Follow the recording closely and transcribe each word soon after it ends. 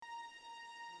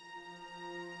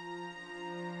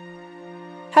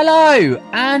Hello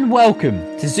and welcome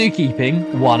to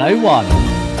Zookeeping 101.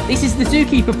 This is the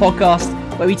Zookeeper podcast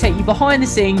where we take you behind the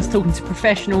scenes talking to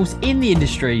professionals in the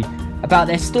industry about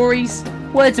their stories,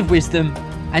 words of wisdom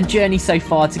and journey so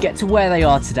far to get to where they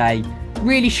are today,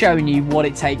 really showing you what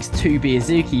it takes to be a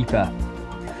zookeeper.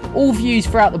 All views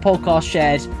throughout the podcast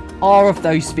shared are of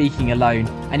those speaking alone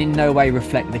and in no way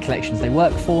reflect the collections they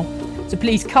work for. So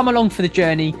please come along for the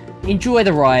journey, enjoy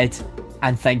the ride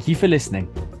and thank you for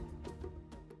listening.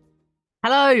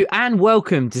 Hello and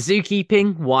welcome to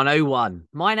Zookeeping 101.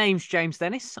 My name's James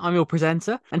Dennis, I'm your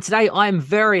presenter, and today I am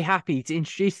very happy to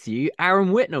introduce to you Aaron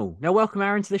Whitnall. Now welcome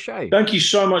Aaron to the show. Thank you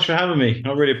so much for having me.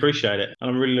 I really appreciate it and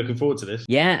I'm really looking forward to this.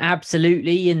 Yeah,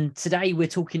 absolutely. And today we're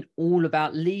talking all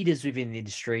about leaders within the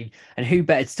industry, and who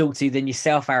better to talk to than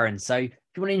yourself, Aaron. So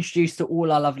if you want to introduce to all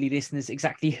our lovely listeners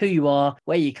exactly who you are,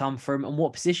 where you come from and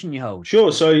what position you hold. Sure.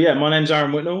 So yeah, my name's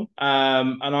Aaron Whitnall,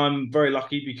 and I'm very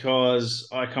lucky because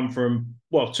I come from,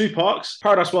 well, two parks,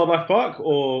 Paradise Wildlife Park,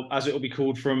 or as it will be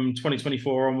called from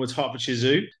 2024 onwards, Hertfordshire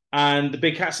Zoo, and the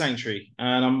Big Cat Sanctuary.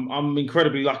 And I'm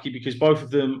incredibly lucky because both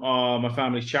of them are my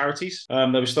family's charities. They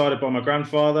were started by my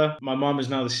grandfather. My mum is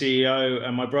now the CEO,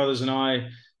 and my brothers and I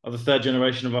are the third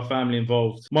generation of our family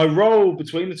involved. My role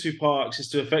between the two parks is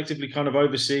to effectively kind of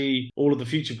oversee all of the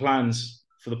future plans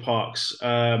for the parks.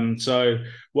 So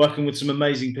working with some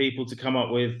amazing people to come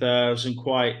up with some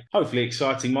quite hopefully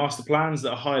exciting master plans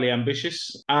that are highly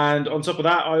ambitious. And on top of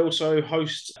that, I also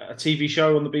host a TV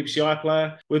show on the BBC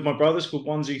iPlayer with my brothers called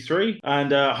 1Z3.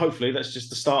 And hopefully that's just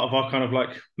the start of our kind of like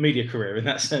media career in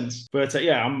that sense. But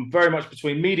yeah, I'm very much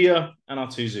between media and our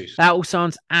two zoos. That all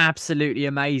sounds absolutely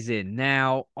amazing.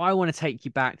 Now, I want to take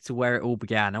you back to where it all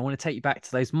began. I want to take you back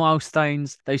to those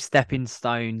milestones, those stepping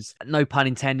stones, no pun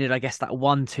intended, I guess that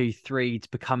 1, 2, 3 to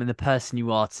becoming the person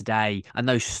you are today, and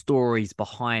those stories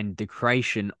behind the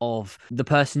creation of the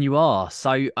person you are.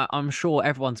 So I'm sure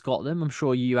everyone's got them. I'm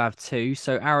sure you have too.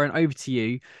 So Aaron, over to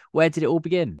you. Where did it all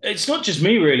begin? It's not just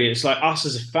me, really. It's like us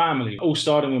as a family, all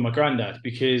starting with my granddad,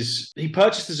 because he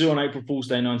purchased the zoo on April Fool's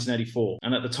Day 1984.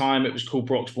 And at the time, it was called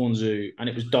Broxbourne Zoo, and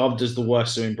it was dubbed as the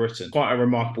worst zoo in Britain. Quite a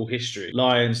remarkable history.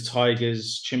 Lions,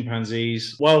 tigers,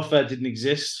 chimpanzees. Welfare didn't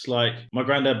exist. Like, my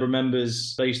granddad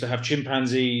remembers they used to have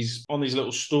chimpanzees on these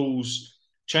little stools,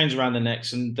 chains around their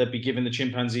necks, and they'd be giving the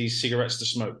chimpanzees cigarettes to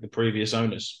smoke, the previous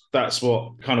owners. That's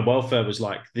what kind of welfare was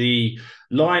like. The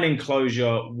lion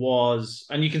enclosure was,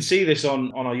 and you can see this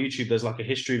on our YouTube, there's like a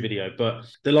history video, but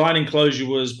the lion enclosure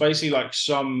was basically like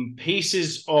some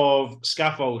pieces of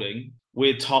scaffolding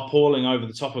with tarpaulin over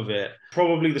the top of it,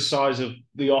 probably the size of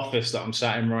the office that I'm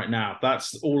sat in right now.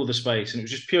 That's all of the space, and it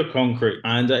was just pure concrete.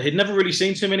 And he'd never really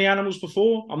seen too many animals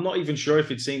before. I'm not even sure if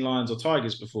he'd seen lions or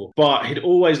tigers before, but he'd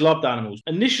always loved animals.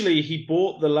 Initially, he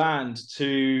bought the land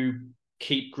to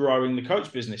keep growing the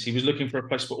coach business. He was looking for a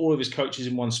place for all of his coaches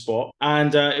in one spot.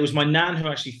 And it was my nan who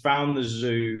actually found the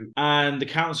zoo. And the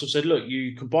council said, look,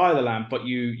 you can buy the land, but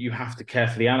you have to care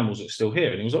for the animals that are still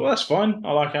here. And he was like, well, that's fine.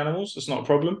 I like animals. That's not a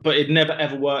problem. But it never,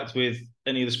 ever worked with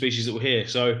any of the species that were here.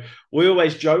 So we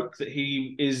always joke that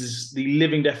he is the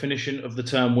living definition of the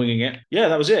term winging it. Yeah,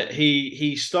 that was it.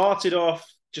 He started off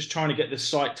just trying to get the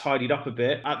site tidied up a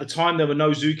bit. At the time, there were no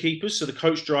zookeepers, so the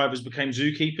coach drivers became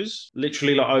zookeepers,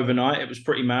 literally like overnight. It was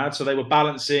pretty mad. So they were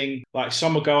balancing, like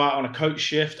some would go out on a coach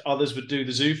shift, others would do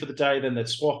the zoo for the day, then they'd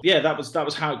swap. Yeah, that was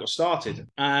how it got started.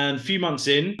 And a few months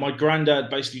in, my granddad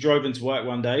basically drove into work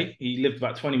one day. He lived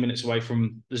about 20 minutes away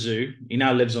from the zoo. He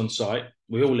now lives on site.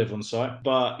 We all live on site.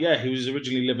 But yeah, he was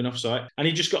originally living off site. And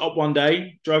he just got up one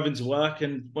day, drove into work.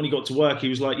 And when he got to work, he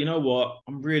was like, you know what?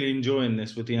 I'm really enjoying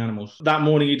this with the animals. That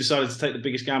morning, he decided to take the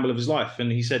biggest gamble of his life. And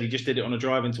he said he just did it on a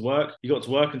drive into work. He got to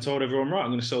work and told everyone, right, I'm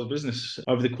going to sell the business.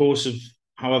 Over the course of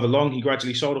however long, he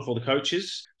gradually sold off all the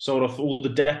coaches, sold off all the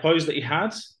depots that he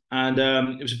had. And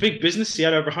it was a big business. He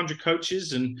had over 100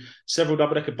 coaches and several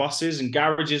double-decker buses and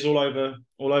garages all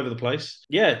over the place.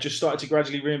 Yeah, just started to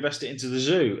gradually reinvest it into the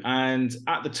zoo. And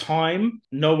at the time,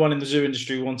 no one in the zoo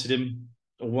industry wanted him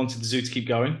or wanted the zoo to keep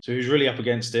going. So he was really up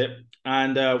against it.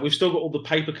 And we've still got all the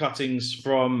paper cuttings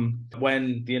from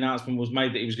when the announcement was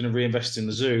made that he was going to reinvest in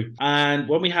the zoo. And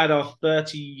when we had our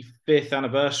 35th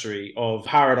anniversary of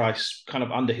Paradise kind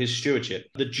of under his stewardship,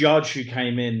 the judge who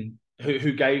came in,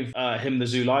 who gave him the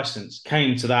zoo license,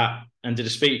 came to that and did a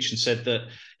speech and said that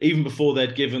even before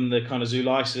they'd given the kind of zoo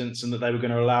license and that they were going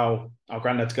to allow our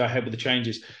granddad to go ahead with the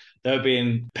changes, They were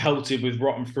being pelted with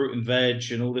rotten fruit and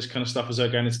veg and all this kind of stuff as they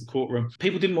were going into the courtroom.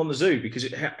 People didn't want the zoo because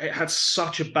it had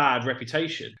such a bad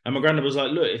reputation. And my granddad was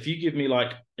like, look, if you give me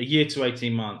like a year to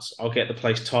 18 months, I'll get the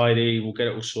place tidy. We'll get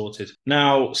it all sorted.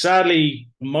 Now, sadly,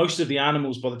 most of the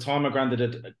animals, by the time my granddad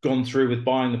had gone through with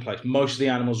buying the place, most of the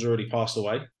animals had already passed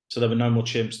away. So there were no more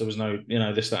chimps. There was no,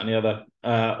 this, that, and the other.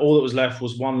 All that was left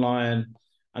was one lion.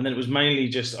 And then it was mainly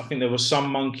just, I think there were some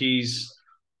monkeys,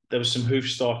 there was some hoof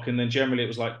stock, and then generally it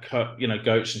was like,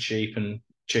 goats and sheep and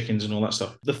chickens and all that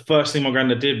stuff. The first thing my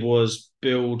granddad did was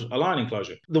build a lion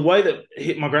enclosure. The way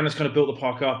that my granddad's kind of built the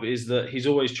park up is that he's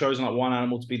always chosen like one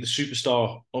animal to be the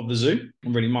superstar of the zoo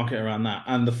and really market around that.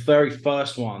 And the very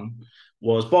first one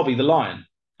was Bobby the lion.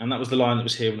 And that was the lion that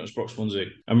was here when it was Broxbourne Zoo.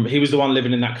 And he was the one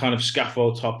living in that kind of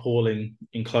scaffold tarpaulin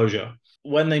enclosure.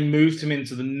 When they moved him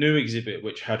into the new exhibit,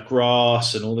 which had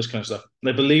grass and all this kind of stuff,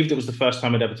 they believed it was the first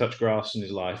time he'd ever touched grass in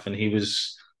his life. And he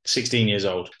was 16 years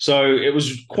old. So it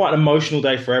was quite an emotional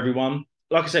day for everyone.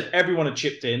 Like I said, everyone had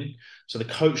chipped in. So the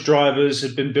coach drivers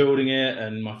had been building it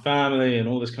and my family and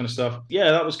all this kind of stuff.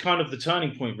 Yeah, that was kind of the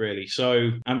turning point, really.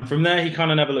 So, and from there, he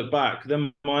kind of never looked back.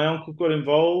 Then my uncle got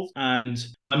involved and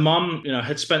my mum,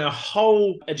 had spent a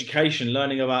whole education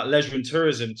learning about leisure and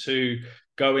tourism to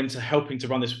go into helping to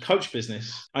run this coach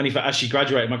business. Only for as she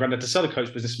graduated, my granddad to sell the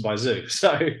coach business and buy a zoo.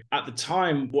 So at the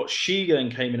time, what she then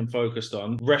came in and focused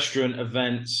on, restaurant,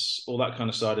 events, all that kind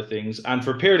of side of things. And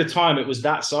for a period of time, it was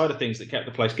that side of things that kept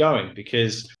the place going,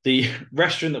 because the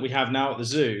restaurant that we have now at the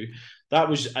zoo, that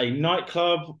was a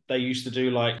nightclub. They used to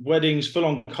do like weddings,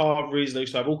 full-on carveries. They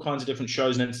used to have all kinds of different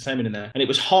shows and entertainment in there. And it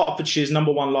was Hertfordshire's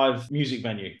 #1 live music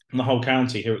venue in the whole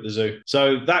county here at the zoo.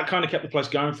 So that kind of kept the place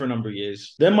going for a number of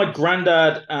years. Then my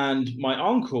granddad and my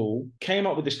uncle came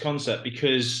up with this concept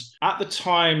because at the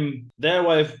time, their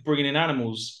way of bringing in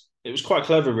animals, it was quite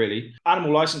clever, really.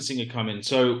 Animal licensing had come in.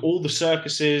 So all the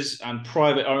circuses and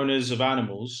private owners of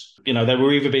animals, they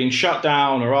were either being shut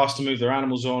down or asked to move their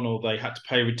animals on, or they had to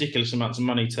pay ridiculous amounts of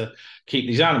money to keep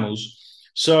these animals.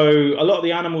 So a lot of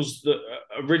the animals that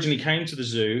originally came to the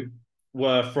zoo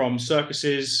were from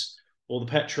circuses or the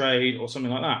pet trade or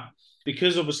something like that.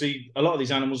 Because obviously a lot of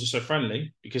these animals are so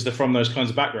friendly because they're from those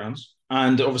kinds of backgrounds.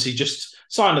 And obviously just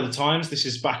sign of the times, this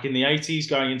is back in the 80s,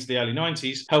 going into the early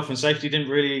 90s, health and safety didn't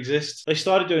really exist. They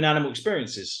started doing animal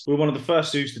experiences. We were one of the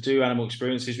first zoos to do animal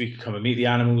experiences. We could come and meet the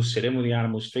animals, sit in with the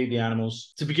animals, feed the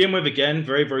animals. To begin with, again,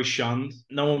 very, very shunned.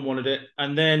 No one wanted it.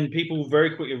 And then people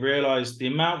very quickly realized the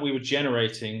amount we were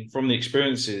generating from the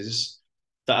experiences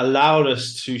that allowed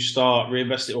us to start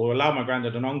reinvesting, or allowed my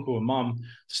granddad and uncle and mum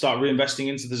to start reinvesting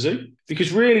into the zoo.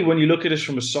 Because really, when you look at us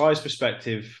from a size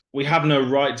perspective, we have no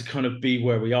right to kind of be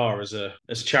where we are as a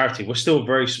charity. We're still a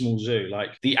very small zoo.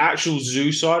 Like the actual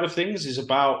zoo side of things is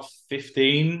about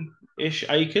 15-ish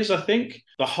acres, I think.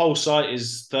 The whole site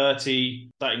is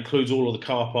 30. That includes all of the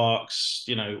car parks,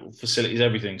 facilities,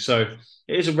 everything. So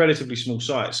it is a relatively small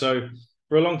site. So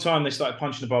for a long time, they started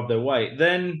punching above their weight.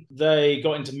 Then they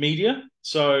got into media.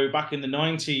 So back in the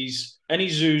 90s, any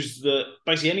zoos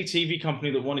basically any TV company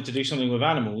that wanted to do something with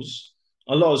animals,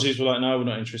 a lot of zoos were like, no, we're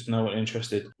not interested, no, we're not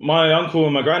interested. My uncle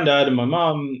and my granddad and my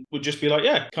mum would just be like,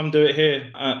 yeah, come do it here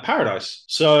at Paradise.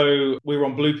 So we were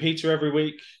on Blue Peter every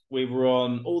week. We were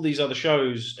on all these other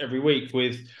shows every week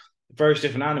with various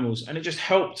different animals. And it just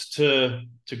helped to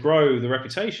grow the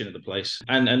reputation of the place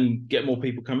and get more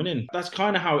people coming in. That's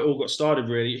kind of how it all got started,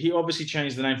 really. He obviously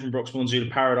changed the name from Broxbourne Zoo to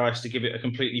Paradise to give it a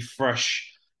completely fresh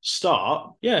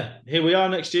start. Yeah, here we are.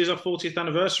 Next year's our 40th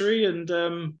anniversary and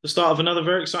the start of another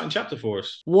very exciting chapter for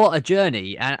us. What a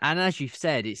journey. And as you've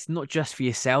said, it's not just for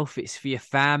yourself, it's for your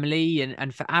family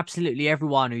and for absolutely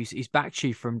everyone who's backed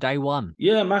you from day one.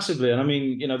 Yeah, massively. And I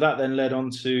mean, that then led on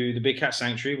to the Big Cat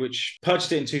Sanctuary, which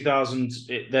purchased it in 2000.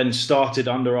 It then started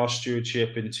under our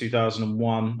stewardship in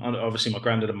 2001. And obviously my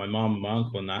granddad and my mum and my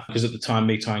uncle and that, because at the time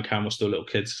me, Ty and Cam were still little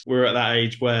kids. We were at that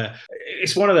age where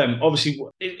it's one of them. Obviously,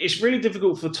 it's really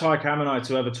difficult for Ty, Cam and I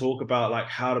to ever talk about like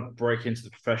how to break into the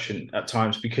profession at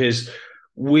times, because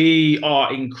we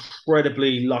are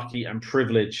incredibly lucky and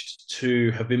privileged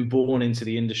to have been born into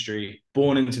the industry,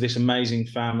 born into this amazing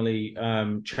family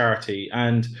charity.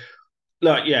 And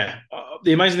the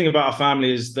amazing thing about our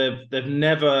family is they've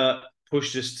never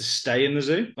pushed us to stay in the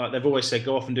zoo. Like they've always said,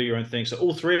 go off and do your own thing. So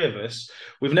all three of us,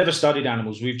 we've never studied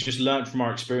animals. We've just learned from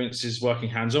our experiences working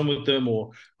hands-on with them or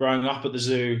growing up at the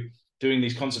zoo, doing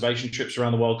these conservation trips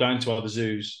around the world, going to other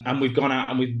zoos. And we've gone out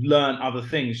and we've learned other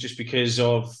things just because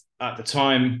of, at the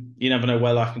time, you never know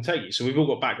where life can take you. So we've all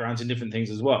got backgrounds in different things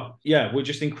as well. Yeah, we're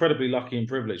just incredibly lucky and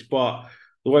privileged. But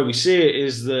the way we see it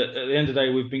is that at the end of the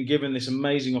day, we've been given this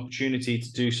amazing opportunity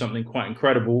to do something quite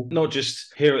incredible, not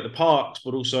just here at the parks,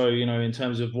 but also, in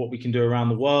terms of what we can do around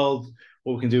the world,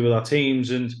 what we can do with our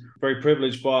teams, and very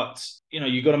privileged. But,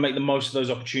 you've got to make the most of those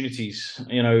opportunities.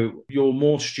 You're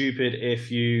more stupid if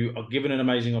you are given an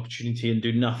amazing opportunity and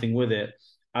do nothing with it,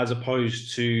 as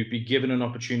opposed to be given an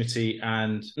opportunity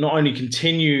and not only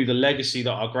continue the legacy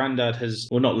that our granddad has,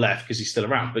 well, not left because he's still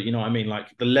around, but you know what I mean, like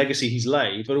the legacy he's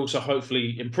laid, but also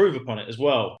hopefully improve upon it as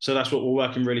well. So that's what we're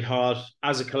working really hard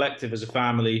as a collective, as a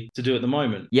family, to do at the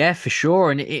moment. Yeah, for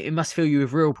sure. And it must fill you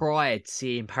with real pride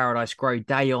seeing Paradise grow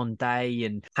day on day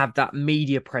and have that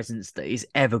media presence that is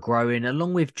ever growing,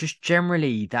 along with just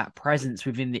generally that presence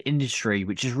within the industry,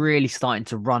 which is really starting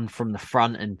to run from the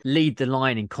front and lead the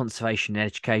line in conservation and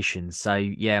education. So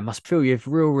yeah, it must fill you with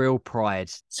real pride.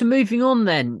 So moving on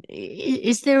then,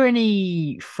 is there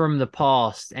any from the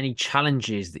past, any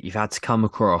challenges that you've had to come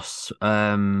across,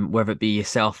 whether it be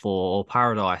yourself or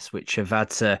Paradise, which have had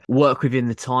to work within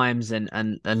the times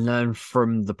and learn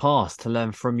from the past, to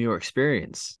learn from your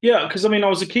experience? Yeah, because I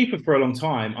was a keeper for a long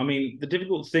time. The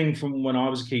difficult thing from when I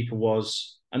was a keeper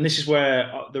was, and this is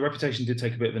where the reputation did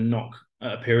take a bit of a knock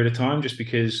at a period of time, just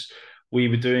because we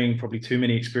were doing probably too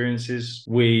many experiences.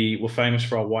 We were famous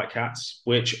for our white cats,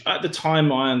 which at the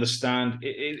time I understand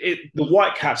the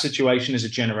white cat situation is a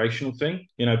generational thing.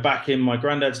 Back in my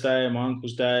granddad's day and my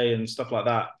uncle's day and stuff like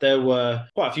that, there were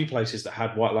quite a few places that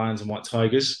had white lions and white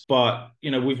tigers. But,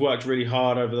 we've worked really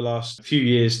hard over the last few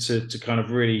years to kind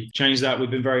of really change that. We've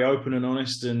been very open and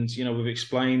honest, and, we've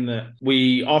explained that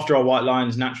after our white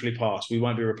lions naturally pass, we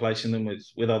won't be replacing them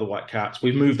with other white cats.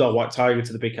 We've moved our white tiger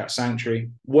to the big cat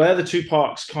sanctuary. Where the two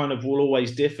parks kind of will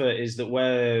always differ is that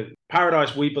where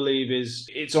Paradise, we believe,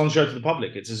 it's on show to the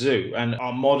public. It's a zoo, and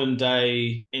our modern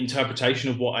day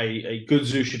interpretation of what a good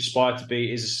zoo should aspire to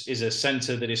be is a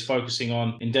centre that is focusing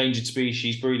on endangered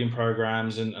species, breeding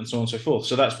programs, and so on and so forth.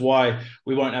 So that's why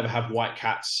we won't ever have white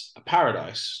cats at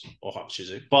Paradise or Hertfordshire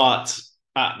Zoo. But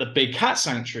at the big cat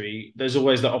sanctuary, there's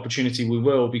always that opportunity we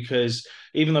will, because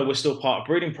even though we're still part of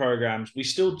breeding programs, we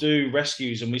still do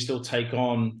rescues and we still take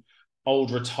on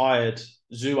old retired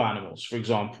zoo animals, for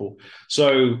example.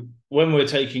 So when we're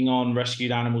taking on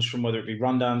rescued animals from whether it be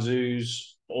rundown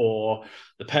zoos or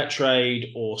the pet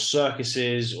trade or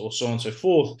circuses or so on and so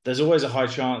forth, there's always a high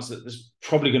chance that there's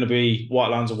probably going to be white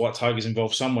lions or white tigers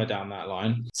involved somewhere down that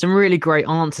line. Some really great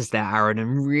answers there, Aaron,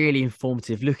 and really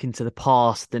informative, looking to the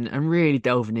past and really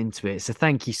delving into it. So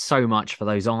thank you so much for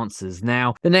those answers.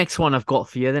 Now, the next one I've got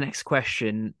for you, the next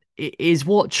question is,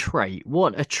 what trait,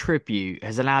 what attribute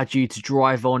has allowed you to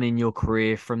drive on in your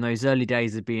career from those early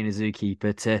days of being a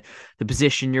zookeeper to the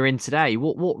position you're in today?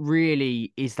 What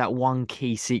really is that one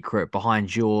key secret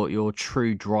behind your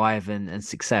true drive and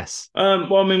success?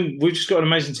 We've just got an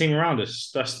amazing team around us.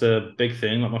 That's the big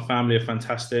thing. Like, my family are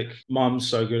fantastic. Mum's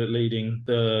so good at leading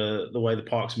the way the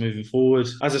park's moving forward.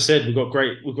 As I said, we've got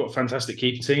a fantastic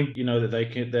keeper team.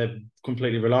 That they're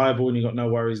completely reliable and you've got no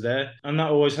worries there. And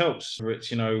that always helps. Whether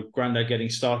it's, granddad getting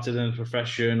started in a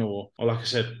profession or like I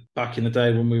said, back in the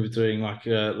day when we were doing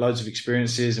loads of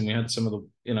experiences and we had some of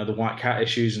the white cat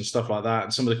issues and stuff like that,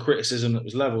 and some of the criticism that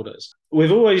was leveled at us.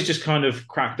 We've always just kind of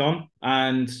cracked on.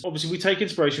 And obviously we take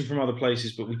inspiration from other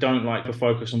places, but we don't like to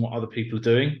focus on what other people are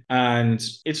doing. And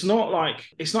it's not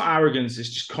arrogance, it's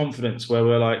just confidence, where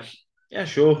we're like, yeah,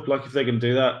 sure. Like, if they're going to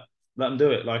do that, let them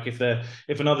do it. Like,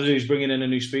 if another zoo's bringing in a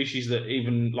new species that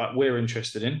even we're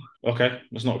interested in, okay,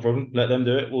 that's not a problem. Let them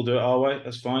do it. We'll do it our way.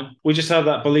 That's fine. We just have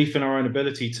that belief in our own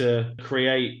ability to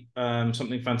create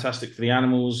something fantastic for the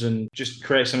animals and just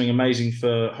create something amazing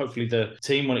for hopefully the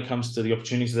team when it comes to the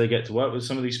opportunities they get to work with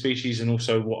some of these species, and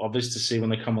also what our visitors see when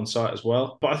they come on site as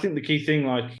well. But I think the key thing,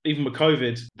 even with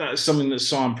COVID, that is something that's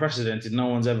so unprecedented. No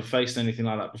one's ever faced anything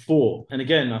like that before. And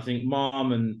again, I think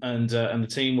Mum and the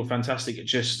team were fantastic at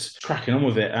just cracking on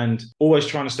with it and always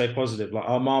trying to stay positive. Like,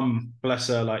 our mum, bless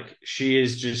her, she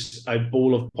is just a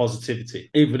ball of positivity.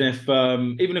 Even if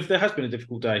there has been a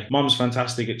difficult day, Mum's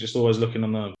fantastic at just always looking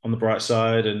on the bright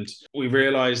side. And we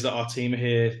realise that our team are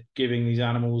here giving these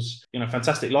animals,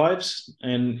 fantastic lives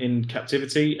in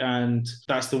captivity, and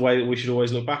that's the way that we should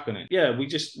always look back on it. Yeah, we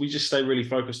just stay really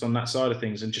focused on that side of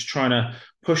things and just trying to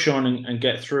push on and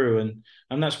get through.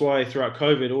 And that's why throughout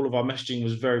COVID, all of our messaging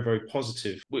was very, very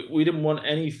positive. We didn't want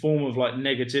any form of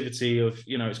negativity of,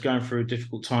 it's going through a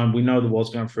difficult time. We know the world's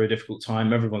going through a difficult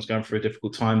time. Everyone's going through a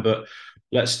difficult time, but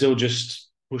let's still just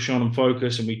push on and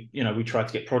focus. And we try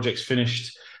to get projects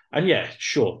finished. And yeah,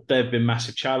 sure, there have been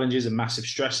massive challenges and massive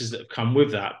stresses that have come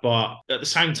with that. But at the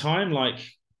same time,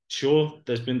 sure,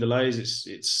 there's been delays.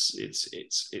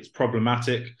 It's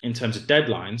problematic in terms of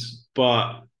deadlines,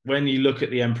 but when you look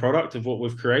at the end product of what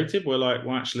we've created, we're like,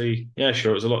 well, actually, yeah,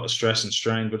 sure, it was a lot of stress and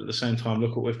strain, but at the same time,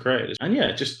 look what we've created. And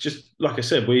yeah, just like I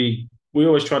said, we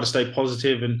always try to stay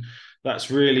positive, and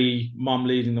that's really mum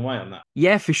leading the way on that.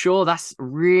 Yeah, for sure. That's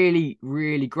really,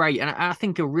 really great. And I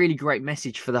think a really great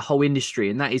message for the whole industry.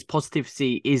 And that is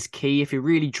positivity is key. If you're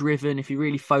really driven, if you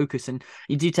really focus and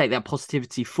you do take that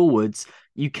positivity forwards,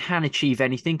 you can achieve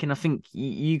anything. And I think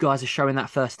you guys are showing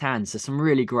that firsthand. So some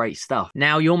really great stuff.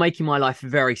 Now you're making my life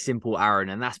very simple, Aaron.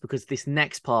 And that's because this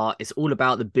next part is all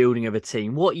about the building of a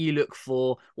team. What you look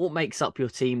for, what makes up your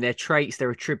team, their traits,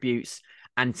 their attributes,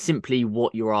 and simply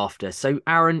what you're after. So,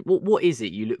 Aaron, what is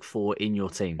it you look for in your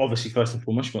team? Obviously, first and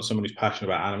foremost, you want someone who's passionate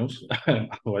about animals.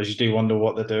 Otherwise, you do wonder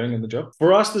what they're doing in the job.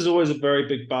 For us, there's always a very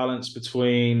big balance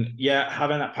between, yeah,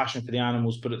 having that passion for the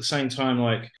animals, but at the same time,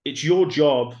 like, it's your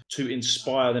job to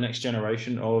inspire the next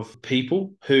generation of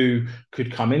people who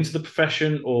could come into the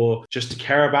profession or just to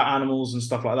care about animals and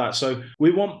stuff like that. So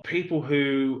we want people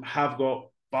who have got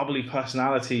bubbly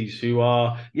personalities, who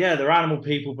are, yeah, they're animal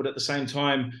people, but at the same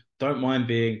time, don't mind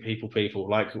being people.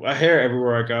 Like, I hear it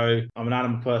everywhere I go. I'm an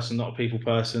animal person, not a people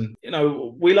person. You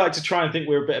know, we like to try and think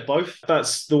we're a bit of both.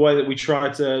 That's the way that we try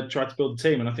to build the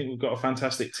team. And I think we've got a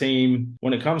fantastic team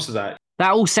when it comes to that.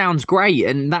 That all sounds great.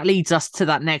 And that leads us to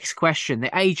that next question,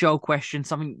 the age-old question,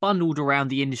 something bundled around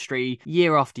the industry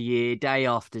year after year, day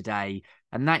after day.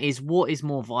 And that is, what is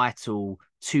more vital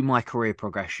to my career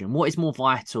progression? What is more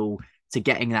vital to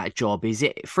getting that job? Is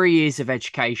it 3 years of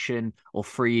education or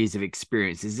 3 years of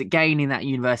experience? Is it gaining that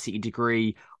university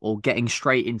degree or getting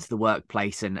straight into the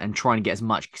workplace and trying to get as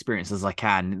much experience as I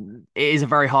can? It is a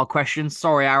very hard question.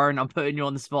 Sorry, Aaron, I'm putting you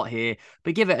on the spot here,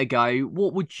 but give it a go.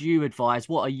 What would you advise?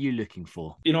 What are you looking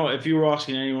for? You know, if you were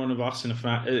asking any one of us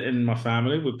in my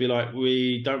family, we'd be like,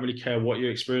 we don't really care what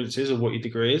your experience is or what your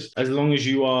degree is, as long as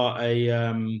you are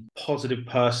a positive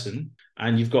person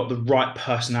and you've got the right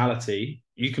personality,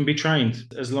 you can be trained.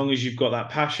 As long as you've got that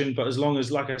passion, but as long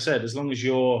as, like I said, as long as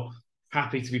you're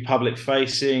happy to be public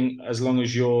facing, as long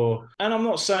as you're, and I'm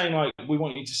not saying like we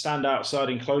want you to stand outside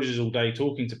enclosures all day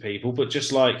talking to people, but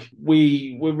just like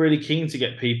we're really keen to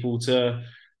get people to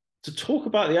talk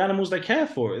about the animals they care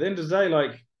for. At the end of the day,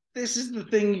 like, this is the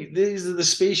thing, these are the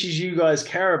species you guys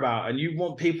care about and you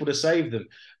want people to save them.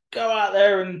 Go out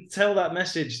there and tell that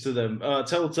message to them.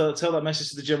 Tell that message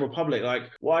to the general public. Like,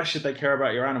 why should they care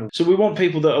about your animal? So we want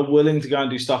people that are willing to go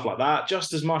and do stuff like that,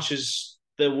 just as much as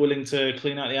they're willing to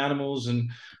clean out the animals and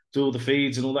do all the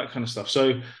feeds and all that kind of stuff.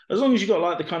 So as long as you've got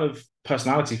like the kind of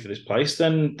personality for this place,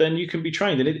 then you can be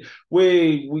trained. And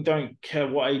we don't care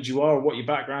what age you are or what your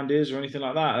background is or anything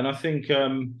like that. And I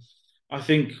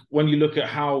think when you look at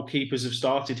how keepers have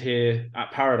started here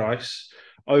at Paradise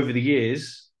over the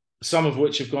years, some of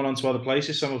which have gone on to other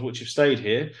places, some of which have stayed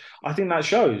here, I think that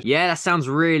shows. Yeah, that sounds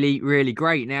really, really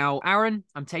great. Now, Aaron,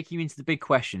 I'm taking you into the big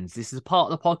questions. This is a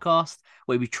part of the podcast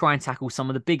where we try and tackle some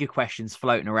of the bigger questions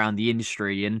floating around the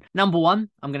industry. And number one,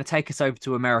 I'm going to take us over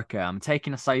to America. I'm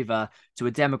taking us over to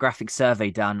a demographic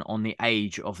survey done on the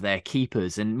age of their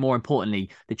keepers, and more importantly,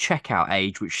 the checkout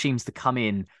age, which seems to come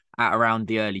in at around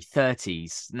the early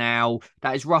 30s. Now,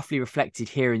 that is roughly reflected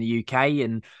here in the UK,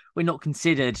 and we're not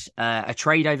considered a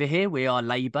trade over here. We are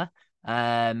labour.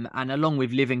 And along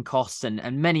with living costs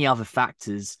and many other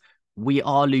factors, we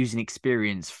are losing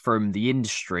experience from the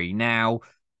industry. Now,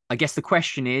 I guess the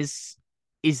question is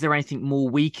there anything more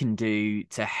we can do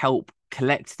to help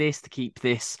collect this, to keep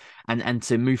this, and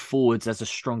to move forwards as a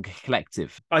stronger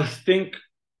collective? I think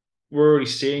we're already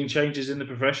seeing changes in the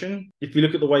profession. If you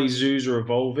look at the way zoos are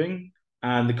evolving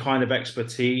and the kind of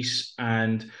expertise,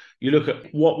 and you look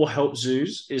at what will help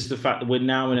zoos, is the fact that we're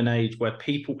now in an age where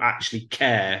people actually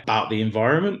care about the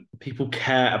environment. People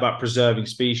care about preserving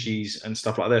species and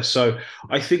stuff like this. So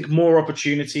I think more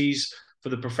opportunities for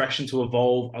the profession to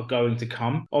evolve are going to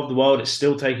come. Of the world, it's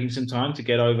still taking some time to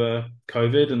get over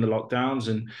COVID and the lockdowns.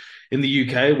 And in the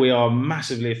UK, we are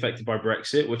massively affected by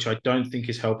Brexit, which I don't think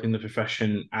is helping the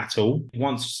profession at all.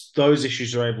 Once those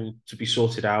issues are able to be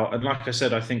sorted out, and like I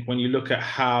said, I think when you look at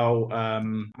how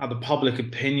the public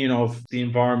opinion of the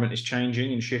environment is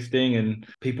changing and shifting, and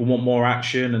people want more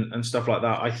action and stuff like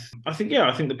that, I think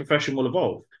the profession will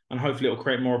evolve, and hopefully it'll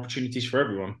create more opportunities for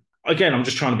everyone. Again, I'm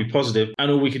just trying to be positive,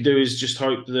 and all we can do is just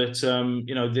hope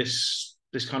that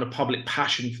this kind of public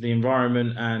passion for the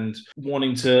environment and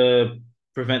wanting to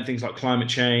prevent things like climate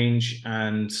change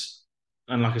and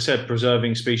like I said,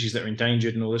 preserving species that are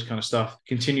endangered and all this kind of stuff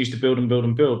continues to build and build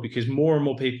and build, because more and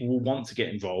more people will want to get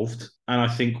involved. And I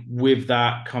think with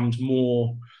that comes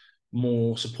more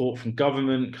support from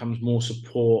government, comes more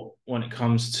support when it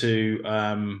comes to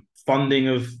funding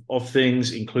of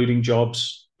things, including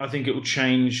jobs. I think it will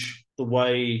change the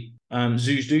way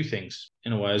zoos do things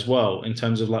in a way as well, in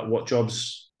terms of like what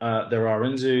jobs there are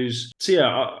in zoos. So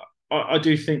yeah, I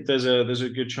do think there's a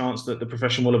good chance that the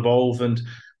profession will evolve and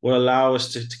will allow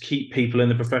us to keep people in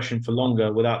the profession for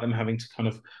longer without them having to kind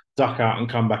of duck out and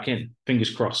come back in.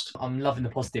 Fingers crossed. I'm loving the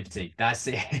positivity. That's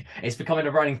it. It's becoming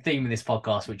a running theme in this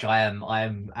podcast, which I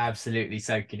am absolutely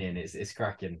soaking in. It's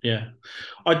cracking. Yeah,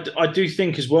 I do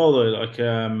think as well though, like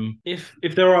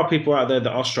if there are people out there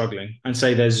that are struggling and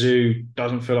say their zoo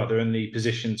doesn't feel like they're in the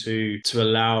position to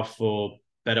allow for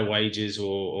better wages,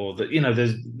 or that, you know,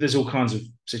 there's all kinds of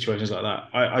situations like that.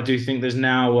 I do think there's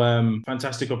now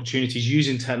fantastic opportunities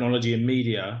using technology and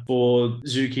media for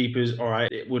zookeepers. All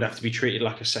right, it would have to be treated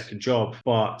like a second job,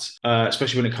 but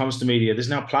especially when it comes to media, there's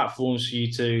now platforms for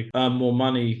you to earn more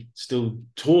money still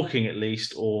talking, at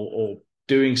least, or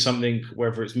doing something,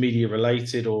 whether it's media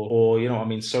related or you know what I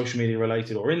mean, social media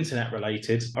related or internet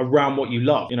related, around what you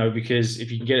love, you know, because if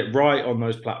you can get it right on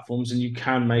those platforms, and you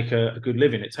can make a good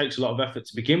living. It takes a lot of effort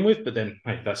to begin with, but then,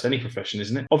 hey, that's any profession,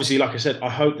 isn't it? Obviously, like I said, I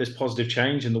hope there's positive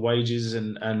change in the wages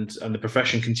and the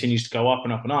profession continues to go up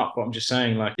and up and up. But I'm just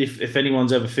saying, like, if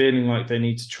anyone's ever feeling like they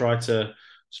need to try to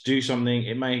do something,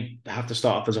 it may have to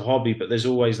start off as a hobby, but there's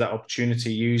always that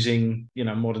opportunity using, you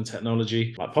know, modern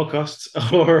technology like podcasts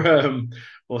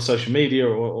or social media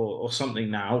or something.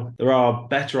 Now there are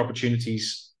better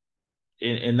opportunities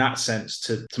in that sense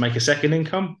to make a second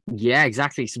income. Yeah,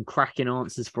 exactly. Some cracking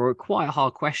answers for a quite a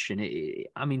hard question.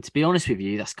 I mean, to be honest with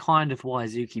you, that's kind of why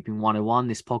Zookeeping 101,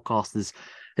 this podcast,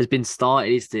 has been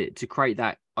started, is to create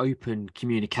that open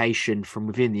communication from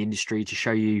within the industry, to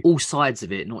show you all sides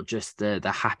of it, not just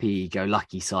the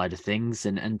happy-go-lucky side of things,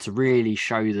 and to really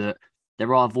show that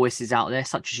there are voices out there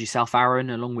such as yourself, Aaron,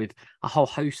 along with a whole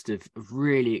host of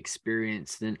really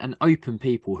experienced and open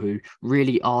people who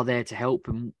really are there to help,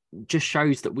 and just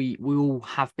shows that we all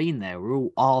have been there, we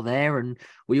all are there, and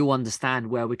we all understand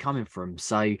where we're coming from.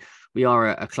 So we are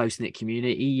a close-knit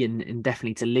community, and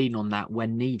definitely to lean on that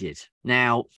when needed.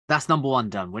 Now, that's number one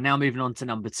done. We're now moving on to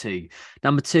number two.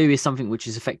 Number two is something which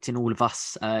is affecting all of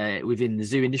us within the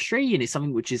zoo industry, and it's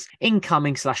something which is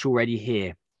incoming / already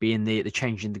here, being the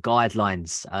change in the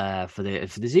guidelines for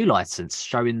the zoo license,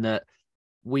 showing that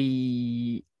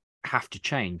we have to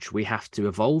change, we have to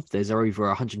evolve. There's over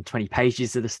 120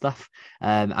 pages of the stuff,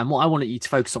 and what I wanted you to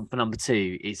focus on for number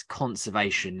two is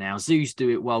conservation. Now, zoos do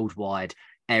it worldwide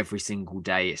every single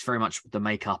day. It's very much the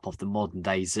makeup of the modern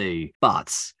day zoo,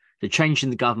 but the change in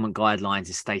the government guidelines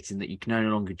is stating that you can no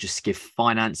longer just give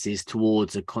finances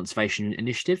towards a conservation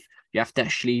initiative. You have to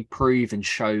actually prove and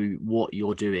show what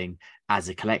you're doing as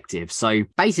a collective. So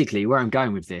basically, where I'm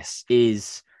going with this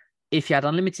is, if you had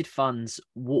unlimited funds,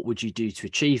 what would you do to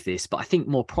achieve this? But I think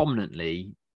more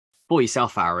prominently, for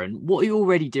yourself, Aaron, what are you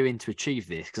already doing to achieve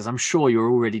this? Because I'm sure you're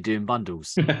already doing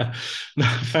bundles. No,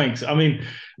 thanks. I mean,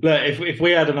 look, if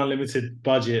we had an unlimited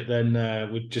budget,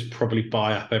 then we'd just probably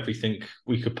buy up everything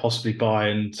we could possibly buy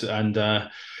and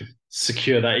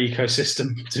secure that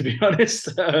ecosystem, to be honest.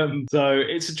 So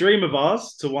it's a dream of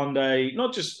ours to one day, I'm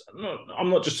not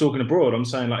just talking abroad, I'm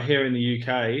saying like here in the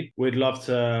UK, we'd love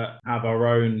to have our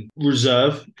own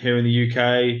reserve here in the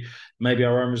UK, maybe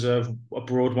our own reserve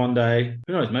abroad one day.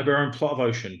 Who knows, maybe our own plot of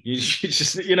ocean.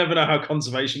 You never know how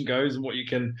conservation goes and what you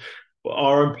can,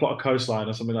 our own plot of coastline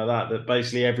or something like that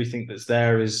basically everything that's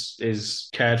there is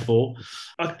cared for.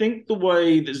 I think the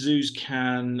way that zoos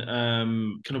can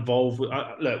evolve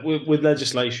with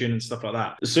legislation and stuff like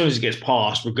that, as soon as it gets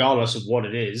passed, regardless of what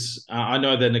it is, I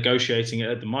know they're negotiating it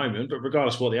at the moment, but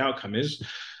regardless of what the outcome is,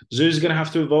 zoos are going to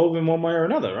have to evolve in one way or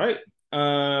another, right?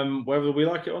 Whether we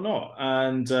like it or not.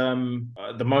 And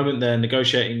at the moment, they're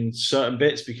negotiating certain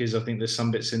bits, because I think there's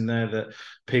some bits in there that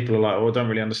people are like, oh, I don't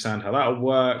really understand how that'll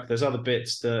work. There's other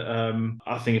bits that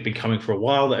I think have been coming for a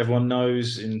while that everyone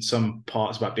knows, in some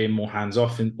parts, about being more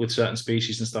hands-off with certain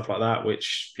species and stuff like that,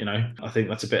 which, you know, I think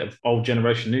that's a bit of old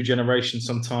generation, new generation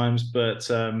sometimes,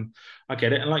 but I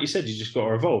get it. And like you said, you just got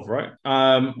to evolve, right?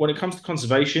 When it comes to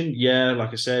conservation, yeah,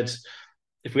 like I said,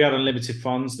 if we had unlimited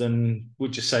funds, then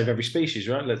we'd just save every species,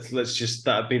 right? Let's just,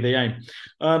 that'd be the aim.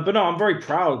 But no, I'm very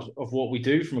proud of what we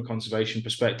do from a conservation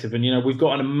perspective. And, you know, we've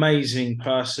got an amazing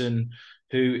person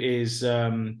who is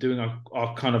doing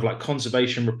our kind of like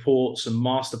conservation reports and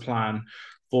master plan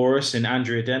for us, in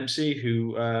Andrea Dempsey,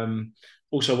 who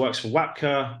also works for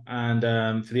WAPCA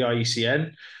and for the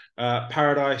IUCN.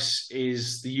 Paradise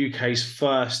is the UK's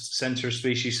first centre of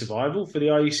species survival for the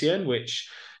IUCN, which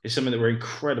is something that we're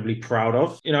incredibly proud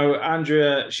of. You know,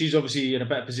 Andrea, she's obviously in a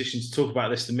better position to talk about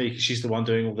this than me because she's the one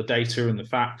doing all the data and the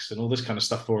facts and all this kind of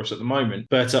stuff for us at the moment.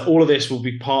 But all of this will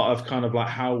be part of kind of like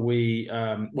how we,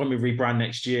 when we rebrand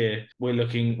next year, we're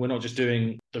not just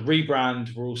doing the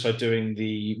rebrand, we're also doing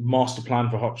the master plan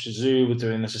for Hertfordshire Zoo, we're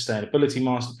doing the sustainability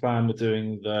master plan, we're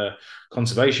doing the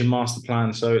conservation master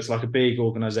plan. So it's like a big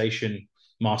organization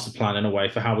master plan in a way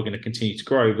for how we're going to continue to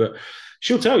grow. But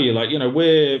she'll tell you, like, you know,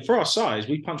 for our size,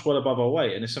 we punch well above our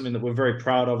weight. And it's something that we're very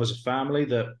proud of as a family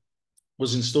that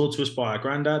was installed to us by our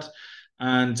granddad.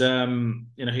 And,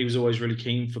 you know, he was always really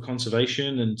keen for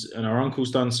conservation, and our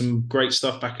uncle's done some great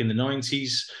stuff back in the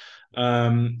 90s.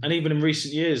 And even in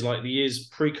recent years, like the years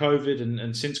pre-COVID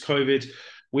and since COVID,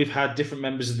 we've had different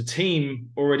members of the team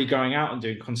already going out and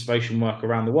doing conservation work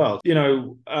around the world, you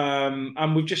know,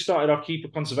 and we've just started our keeper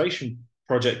conservation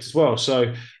project as well.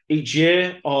 So each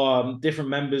year, different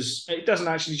members, it doesn't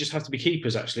actually just have to be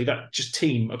keepers, actually, that just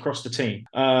team across the team,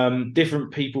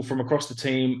 different people from across the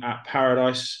team at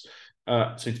Paradise,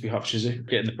 soon to be Hertfordshire Zoo,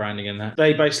 getting the branding in there.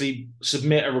 They basically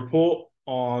submit a report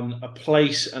on a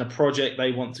place and a project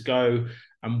they want to go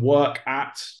and work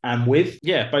at and with.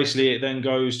 Yeah, basically it then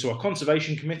goes to our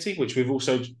conservation committee, which we've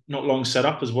also not long set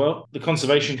up as well. The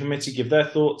conservation committee give their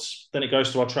thoughts, then it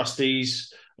goes to our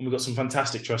trustees. And we've got some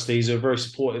fantastic trustees who are very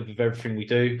supportive of everything we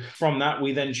do. From that,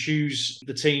 we then choose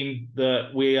the team that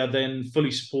we are then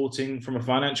fully supporting from a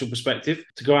financial perspective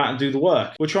to go out and do the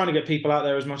work. We're trying to get people out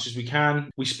there as much as we can.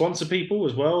 We sponsor people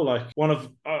as well. Like one of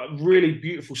a really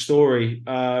beautiful story,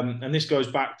 and this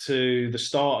goes back to the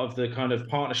start of the kind of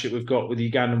partnership we've got with the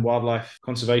Ugandan Wildlife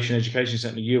Conservation Education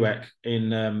Centre, UEC,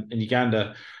 in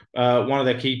Uganda. One of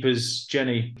their keepers,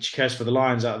 Jenny, she cares for the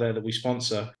lions out there that we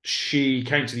sponsor. She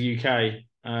came to the UK.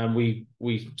 We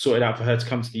sorted out for her to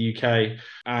come to the UK,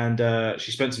 and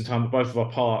she spent some time at both of our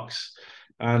parks,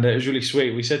 and it was really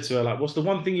sweet. We said to her, like, what's the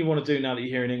one thing you want to do now that you're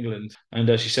here in England?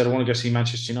 And she said, I want to go see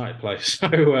Manchester United play.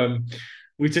 So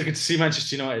we took her to see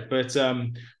Manchester United. But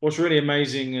what's really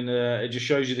amazing, and it just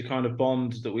shows you the kind of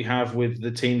bond that we have with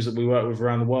the teams that we work with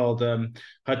around the world.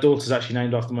 Her daughter's actually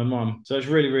named after my mum. So it's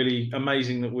really, really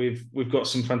amazing that we've got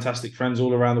some fantastic friends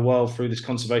all around the world through this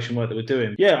conservation work that we're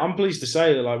doing. Yeah, I'm pleased to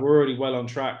say that, like, we're already well on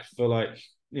track for, like,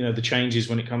 you know, the changes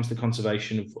when it comes to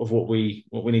conservation of what we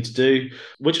need to do.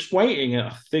 We're just waiting,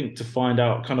 I think, to find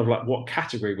out kind of like what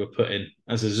category we're put in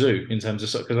as a zoo in terms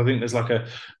of, because I think there's like a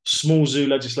small zoo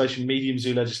legislation, medium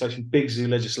zoo legislation, big zoo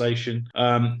legislation.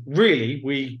 Really,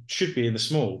 we should be in the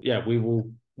small. Yeah, we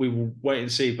will wait and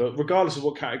see. But regardless of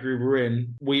what category we're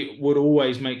in, we would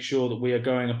always make sure that we are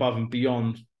going above and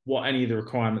beyond what any of the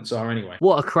requirements are anyway.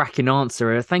 What a cracking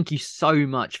answer. Thank you so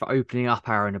much for opening up,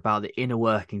 Aaron, about the inner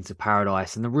workings of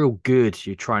Paradise and the real good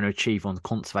you're trying to achieve on the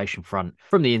conservation front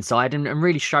from the inside, and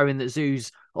really showing that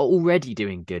zoos are already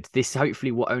doing good. This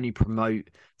hopefully will only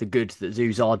promote the good that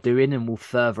zoos are doing and will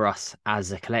further us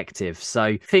as a collective.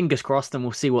 So fingers crossed, and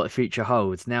we'll see what the future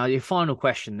holds. Now, your final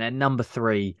question then, number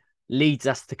 3, leads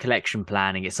us to collection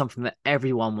planning. It's something that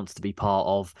everyone wants to be part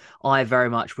of. I very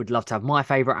much would love to have my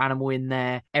favourite animal in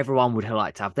there. Everyone would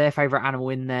like to have their favourite animal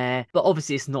in there. But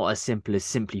obviously it's not as simple as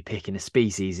simply picking a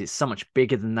species. It's so much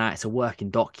bigger than that. It's a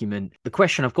working document. The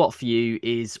question I've got for you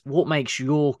is, what makes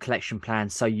your collection plan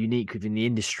so unique within the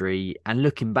industry? And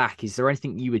looking back, is there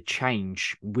anything you would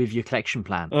change with your collection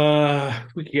plan?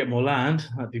 We could get more land.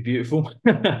 That'd be beautiful.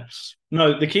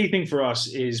 No, the key thing for us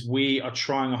is we are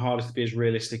trying our hardest to be as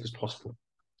realistic as possible.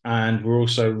 And we're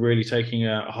also really taking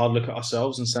a hard look at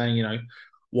ourselves and saying, you know,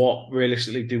 what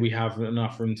realistically do we have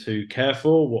enough room to care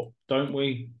for? What don't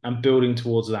we? And building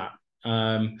towards that.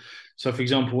 So, for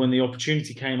example, when the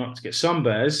opportunity came up to get sun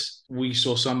bears, we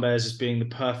saw sun bears as being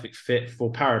the perfect fit for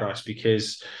Paradise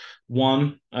because,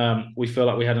 one, we feel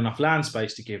like we had enough land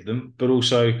space to give them, but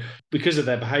also because of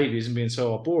their behaviours and being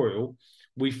so arboreal,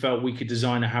 we felt we could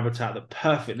design a habitat that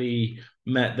perfectly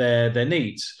met their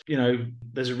needs. You know,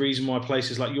 there's a reason why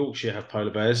places like Yorkshire have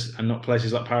polar bears and not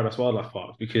places like Paradise Wildlife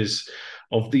Park, because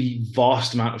of the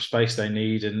vast amount of space they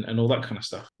need and all that kind of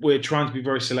stuff. We're trying to be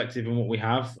very selective in what we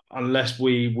have, unless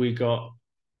we got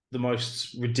the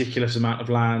most ridiculous amount of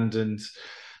land and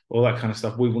all that kind of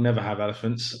stuff. We will never have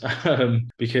elephants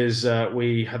because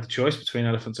we had the choice between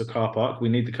elephants or car park. We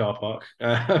need the car park.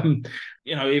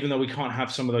 You know, even though we can't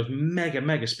have some of those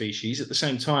mega species, at the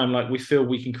same time, like, we feel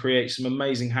we can create some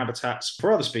amazing habitats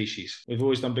for other species. We've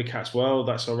always done big cats well.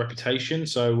 That's our reputation.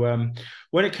 So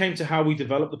when it came to how we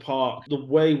developed the park, the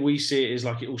way we see it is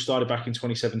like it all started back in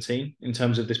 2017 in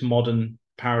terms of this modern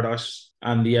Paradise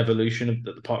and the evolution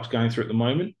that the park's going through at the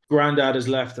moment. Grandad has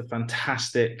left a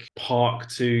fantastic park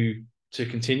to to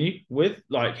continue with.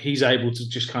 Like, he's able to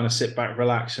just kind of sit back,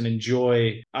 relax, and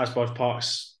enjoy as both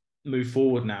parks move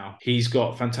forward now. He's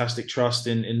got fantastic trust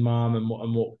in mum and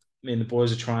what me and the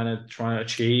boys are trying to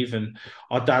achieve. And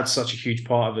our dad's such a huge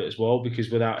part of it as well, because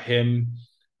without him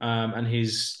and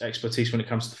his expertise when it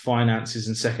comes to finances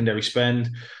and secondary spend,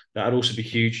 that'd also be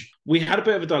huge. We had a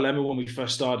bit of a dilemma when we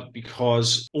first started,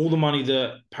 because all the money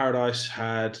that Paradise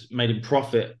had made in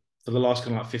profit for the last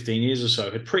kind of like 15 years or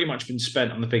so had pretty much been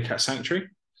spent on the Big Cat Sanctuary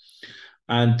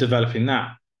and developing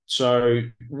that. So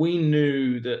we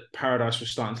knew that Paradise was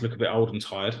starting to look a bit old and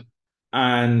tired.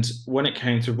 And when it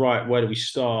came to, right, where do we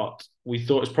start? We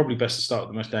thought it's probably best to start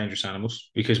with the most dangerous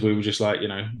animals, because we were just like,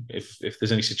 if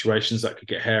there's any situations that could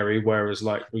get hairy. Whereas,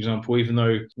 like, for example, even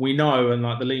though we know and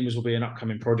like the lemurs will be an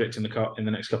upcoming project in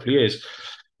the next couple of years,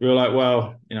 we were like,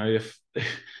 well, if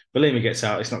the lemur gets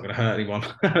out, it's not going to hurt anyone.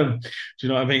 Do you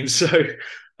know what I mean? So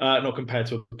not compared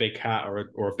to a big cat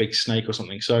or a big snake or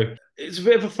something. So it's a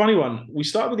bit of a funny one. We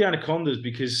started with the anacondas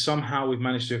because somehow we've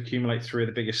managed to accumulate 3 of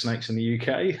the biggest snakes in the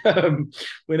UK.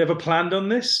 We never planned on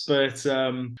this, but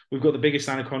we've got the biggest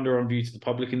anaconda on view to the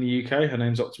public in the UK. Her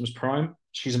name's Optimus Prime.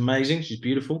 She's amazing. She's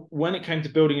beautiful. When it came to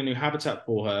building a new habitat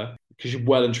for her, because she'd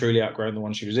well and truly outgrown the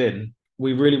one she was in,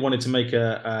 we really wanted to make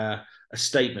a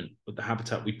statement with the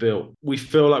habitat we built. We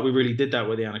feel like we really did that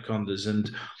with the anacondas. And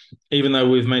even though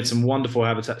we've made some wonderful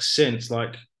habitats since,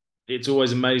 like, it's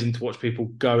always amazing to watch people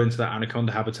go into that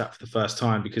anaconda habitat for the first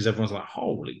time, because everyone's like,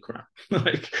 holy crap,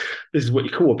 like, this is what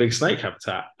you call a big snake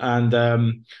habitat.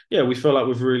 And we feel like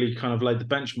we've really kind of laid the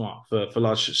benchmark for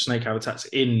large snake habitats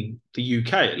in the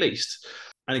UK, at least.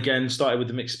 And again, started with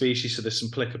the mixed species. So there's some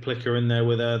plicker in there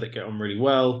with her that get on really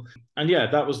well. And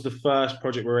yeah, that was the first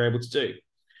project we were able to do.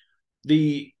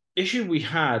 The issue we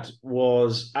had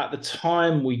was, at the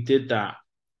time we did that,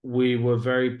 we were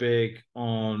very big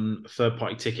on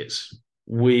third-party tickets.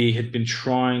 We had been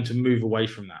trying to move away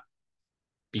from that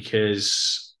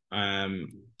because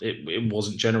it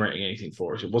wasn't generating anything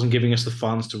for us. It wasn't giving us the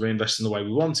funds to reinvest in the way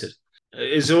we wanted.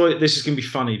 This is going to be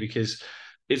funny, because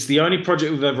it's the only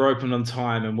project we've ever opened on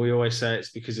time, and we always say it's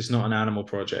because it's not an animal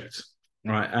project,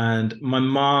 right? And my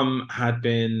mum had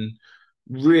been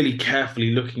really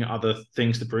carefully looking at other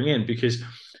things to bring in, because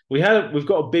we've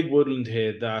got a big woodland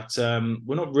here that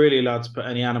we're not really allowed to put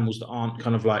any animals that aren't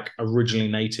kind of like originally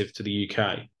native to the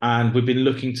UK. And we've been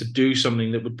looking to do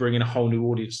something that would bring in a whole new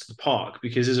audience to the park,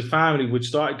 because as a family, we'd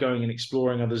started going and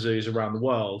exploring other zoos around the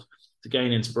world to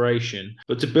gain inspiration.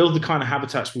 But to build the kind of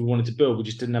habitats we wanted to build, we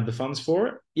just didn't have the funds for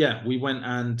it. Yeah, we went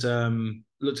and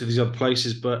looked at these other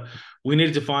places, but we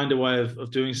needed to find a way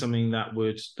of doing something that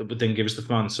would then give us the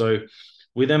funds. So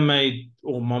we then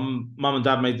mum and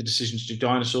dad made the decision to do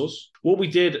dinosaurs. What we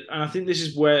did, and I think this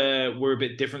is where we're a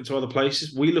bit different to other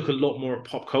places, we look a lot more at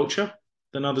pop culture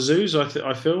than other zoos,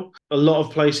 I feel. A lot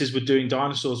of places were doing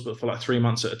dinosaurs, but for like 3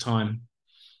 months at a time.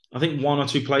 I think 1 or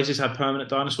 2 places had permanent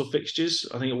dinosaur fixtures.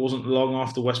 I think it wasn't long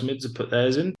after West Mids had put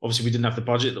theirs in. Obviously, we didn't have the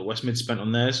budget that West Mids spent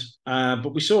on theirs.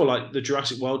 But we saw like the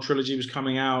Jurassic World trilogy was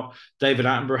coming out. David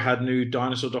Attenborough had new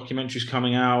dinosaur documentaries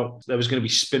coming out. There was going to be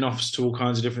spin-offs to all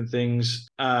kinds of different things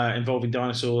involving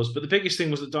dinosaurs. But the biggest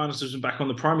thing was that dinosaurs were back on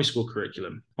the primary school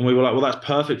curriculum. And we were like, well, that's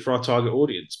perfect for our target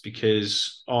audience,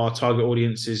 because our target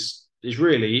audience is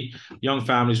really young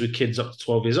families with kids up to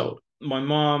 12 years old. My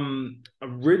mom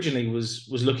originally was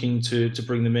looking to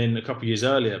bring them in a couple of years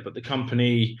earlier, but the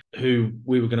company who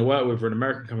we were going to work with were an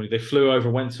American company. They flew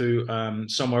over, went to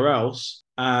somewhere else,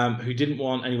 who didn't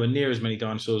want anywhere near as many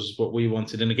dinosaurs as what we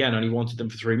wanted, and again, only wanted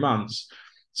them for 3 months.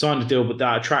 Signed a deal, but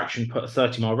that attraction put a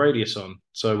 30-mile radius on,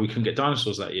 so we couldn't get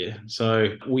dinosaurs that year. So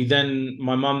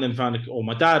my mum then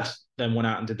my dad then went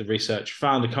out and did the research,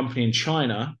 found a company in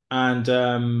China,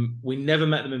 and we never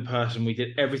met them in person. We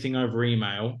did everything over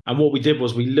email. And what we did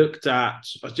was we looked at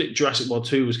Jurassic World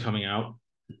 2 was coming out.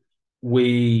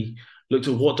 We looked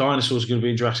at what dinosaurs were going to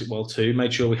be in Jurassic World 2,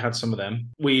 made sure we had some of them.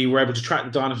 We were able to track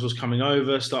the dinosaurs coming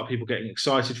over, start people getting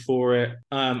excited for it.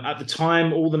 At the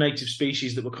time, all the native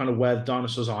species that were kind of where the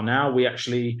dinosaurs are now, we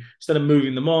actually, instead of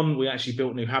moving them on, we actually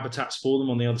built new habitats for them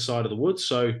on the other side of the woods.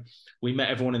 So we met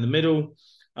everyone in the middle.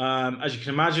 As you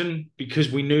can imagine,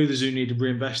 because we knew the zoo needed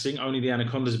reinvesting, only the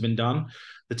anacondas had been done.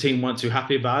 The team weren't too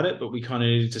happy about it, but we kind of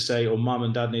needed to say, or mum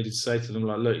and dad needed to say to them,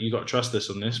 like, look, you got to trust us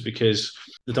on this, because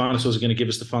the dinosaurs are going to give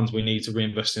us the funds we need to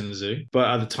reinvest in the zoo. But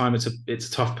at the time, it's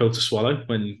a tough pill to swallow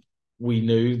when we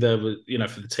knew there were,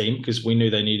 for the team, because we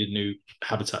knew they needed new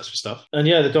habitats for stuff. And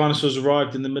yeah, the dinosaurs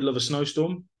arrived in the middle of a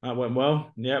snowstorm. That went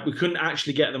well. Yeah, we couldn't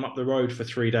actually get them up the road for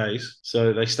 3 days.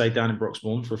 So they stayed down in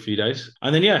Broxbourne for a few days.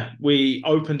 And then, yeah, we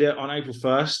opened it on April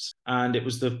 1st, and it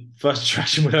was the first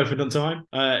attraction we'd opened on time.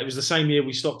 It was the same year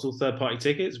we stopped all third-party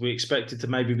tickets. We expected to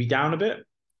maybe be down a bit.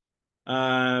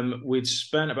 We'd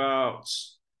spent about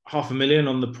 $500,000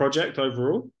 on the project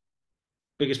overall.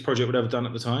 Biggest project we'd ever done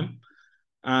at the time.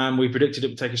 And we predicted it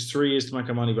would take us 3 years to make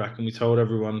our money back. And we told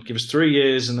everyone, give us 3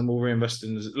 years and then we'll reinvest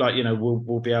in,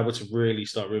 we'll be able to really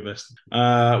start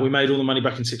reinvesting. We made all the money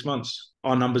back in 6 months.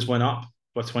 Our numbers went up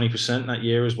by 20% that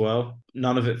year as well.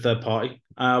 None of it third party.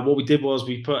 What we did was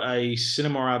we put a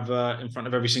cinema advert in front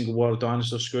of every single Wild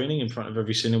Dinosaur screening, in front of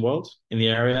every Cineworld in the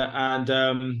area. And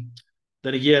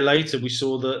then a year later, we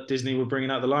saw that Disney were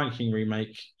bringing out the Lion King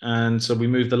remake. And so we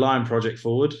moved the Lion project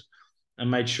forward and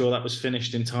made sure that was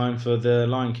finished in time for the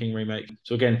Lion King remake.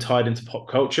 So again, tied into pop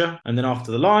culture. And then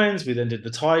after the lions, we then did the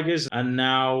tigers, and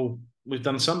now we've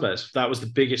done sun bears. That was the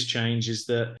biggest change, is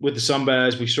that with the sun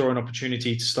bears, we saw an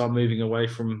opportunity to start moving away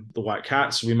from the white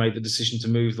cats. So we made the decision to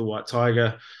move the white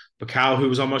tiger, Bacau, who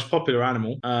was our most popular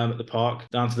animal at the park,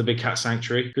 down to the big cat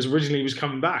sanctuary, because originally he was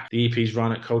coming back. The EP's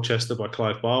run at Colchester by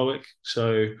Clive Barwick.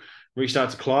 So reached out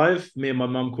to Clive. Me and my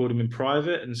mum called him in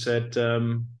private and said,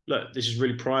 look, this is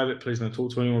really private. Please don't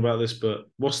talk to anyone about this. But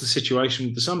what's the situation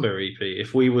with the Sunbear EP?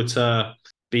 If we were to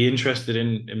be interested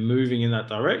in moving in that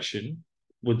direction,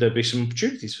 would there be some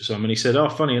opportunities for some? And he said, oh,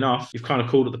 funny enough, you've kind of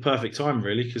called at the perfect time,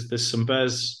 really, because there's some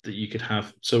bears that you could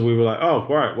have. So we were like, oh,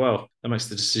 right, well, that makes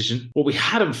the decision. What we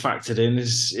hadn't factored in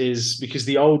is because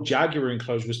the old jaguar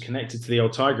enclosure was connected to the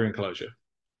old tiger enclosure.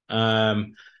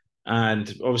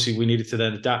 And obviously we needed to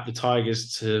then adapt the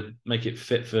tigers to make it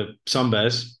fit for sun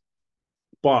bears.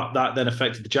 But that then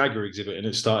affected the jaguar exhibit, and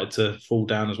it started to fall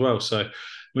down as well. So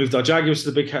moved our jaguars to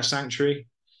the big cat sanctuary.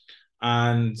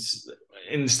 And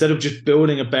instead of just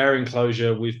building a bear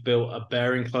enclosure, we've built a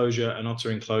bear enclosure, an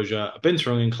otter enclosure, a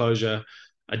binturong enclosure,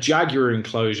 a jaguar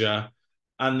enclosure,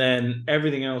 and then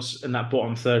everything else in that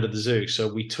bottom third of the zoo.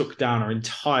 So we took down our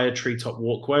entire treetop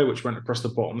walkway, which went across the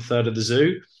bottom third of the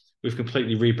zoo. We've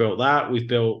completely rebuilt that. We've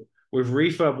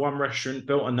refurbed one restaurant,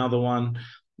 built another one.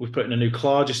 We've put in a new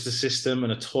Clargister system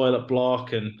and a toilet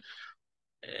block and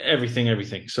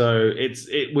everything. So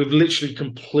we've literally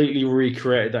completely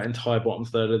recreated that entire bottom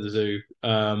third of the zoo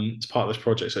as part of this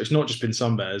project. So it's not just been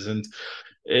sun bears, and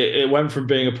it went from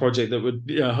being a project that would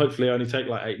hopefully only take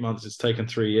like 8 months. It's taken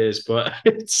 3 years, but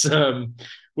it's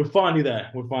we're finally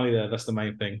there. That's the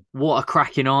main thing. What a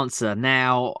cracking answer.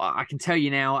 Now, I can tell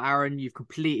you now, Aaron, you've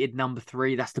completed number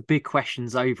 3. That's the big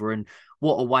questions over. And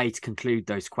what a way to conclude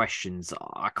those questions.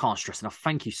 I can't stress enough.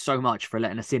 Thank you so much for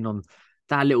letting us in on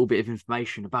that little bit of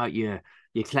information about your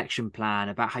collection plan,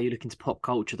 about how you're looking to pop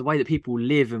culture, the way that people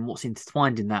live and what's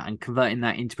intertwined in that, and converting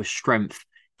that into a strength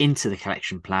into the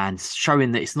collection plans,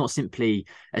 showing that it's not simply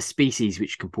a species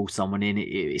which can pull someone in.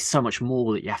 It's so much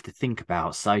more that you have to think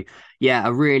about. So yeah,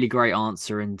 a really great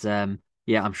answer. And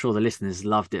yeah, I'm sure the listeners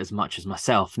loved it as much as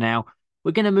myself. Now,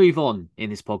 we're going to move on in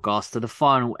this podcast to the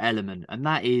final element, and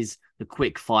that is the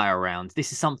quick fire round.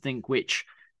 This is something which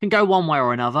can go one way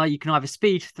or another. You can either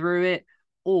speed through it,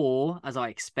 or, as I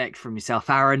expect from yourself,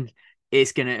 Aaron,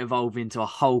 it's going to evolve into a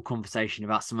whole conversation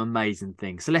about some amazing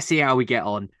things. So let's see how we get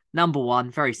on. Number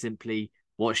 1, very simply,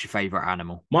 what's your favourite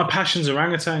animal? My passion's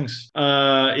orangutans.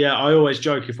 Yeah, I always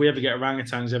joke, if we ever get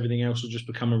orangutans, everything else will just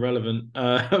become irrelevant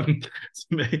to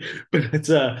me. But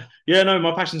yeah, no,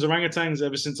 my passion's orangutans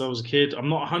ever since I was a kid. I'm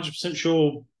not 100%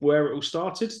 sure where it all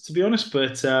started, to be honest,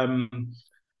 but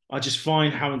I just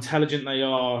find how intelligent they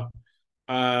are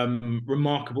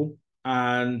remarkable.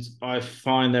 And I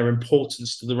find their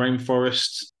importance to the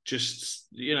rainforest just,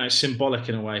 symbolic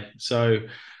in a way. So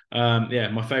yeah,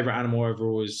 my favorite animal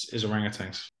overall is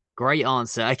orangutans. Great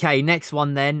answer. Okay, next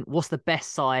one then. What's the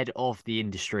best side of the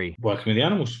industry? Working with the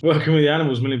animals. Working with the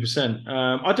animals, 1,000,000%.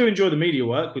 I do enjoy the media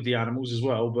work with the animals as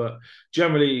well, but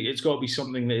generally it's got to be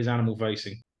something that is animal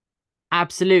facing.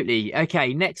 Absolutely.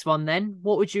 Okay, next one then.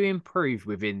 What would you improve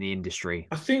within the industry?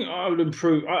 I think I would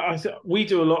improve. We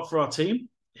do a lot for our team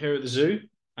here at the zoo.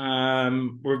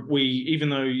 We even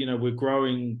though we're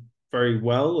growing very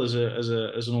well as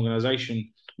an organisation,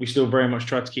 we still very much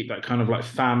try to keep that kind of like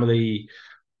family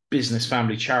business,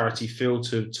 family charity feel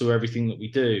to everything that we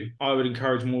do. I would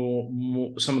encourage more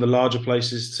some of the larger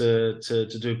places to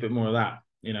do a bit more of that,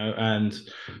 and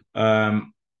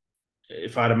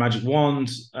if I had a magic wand,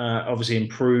 obviously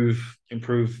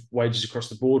improve wages across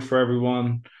the board for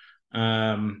everyone.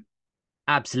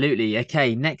 Absolutely.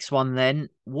 Okay, next one then.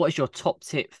 What is your top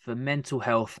tip for mental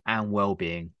health and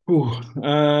well-being? Ooh,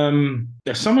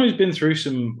 yeah, someone who's been through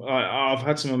some. I've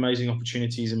had some amazing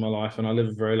opportunities in my life, and I live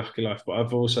a very lucky life. But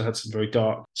I've also had some very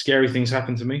dark, scary things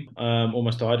happen to me.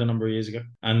 Almost died a number of years ago,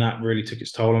 and that really took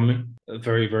its toll on me. A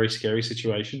very, very scary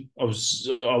situation. I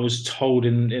was told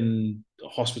in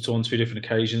hospital on two different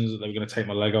occasions that they were going to take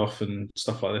my leg off and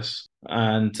stuff like this,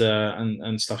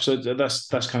 and stuff. So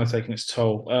that's kind of taken its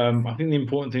toll. I think the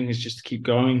important thing is just to keep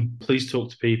going. Please talk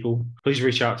to people. Please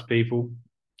reach out to people.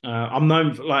 I'm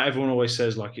known for, like everyone always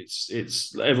says, like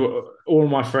all of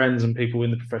my friends and people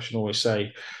in the profession always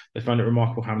say they find it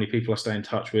remarkable how many people I stay in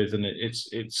touch with, and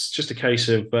it's just a case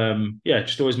of yeah,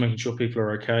 just always making sure people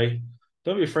are okay.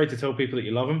 Don't be afraid to tell people that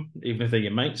you love them, even if they're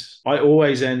your mates. I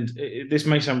always end. This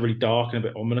may sound really dark and a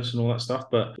bit ominous and all that stuff,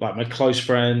 but like my close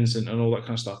friends and all that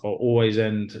kind of stuff, I'll always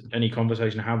end any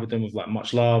conversation I have with them with like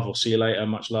much love or see you later,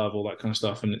 much love, all that kind of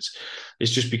stuff. And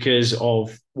it's just because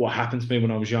of what happened to me when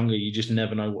I was younger. You just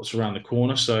never know what's around the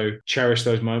corner. So cherish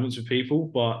those moments with people.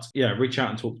 But yeah, reach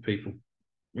out and talk to people.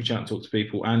 Reach out and talk to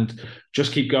people and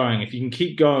just keep going. If you can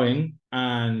keep going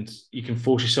and you can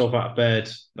force yourself out of bed,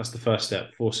 that's the first step,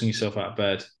 forcing yourself out of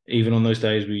bed. Even on those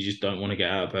days where you just don't want to get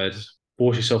out of bed,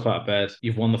 force yourself out of bed.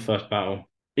 You've won the first battle.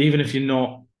 Even if you're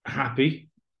not happy,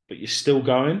 but you're still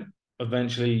going,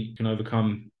 eventually you can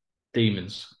overcome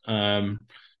demons. And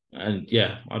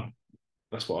yeah,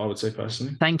 that's what I would say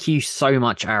personally. Thank you so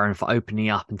much, Aaron, for opening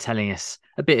up and telling us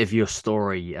a bit of your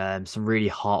story. Some really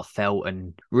heartfelt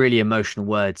and really emotional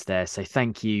words there. So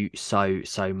thank you so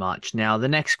much. Now, the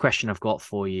next question I've got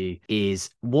for you is,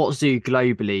 what zoo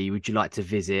globally would you like to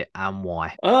visit and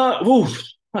why? Well,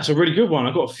 that's a really good one.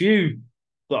 I've got a few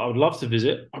that I would love to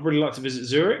visit. I'd really like to visit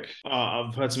Zurich.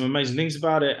 I've heard some amazing things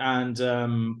about it, and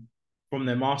from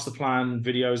their master plan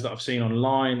videos that I've seen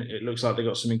online, it looks like they've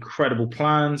got some incredible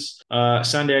plans.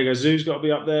 San Diego Zoo's got to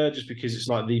be up there just because it's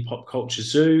like the pop culture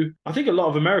zoo. I think a lot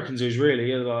of American zoos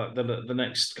really are like the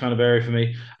next kind of area for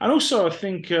me. And also, I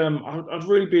think I'd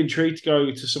really be intrigued to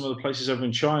go to some of the places over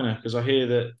in China because I hear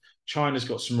that China's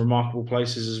got some remarkable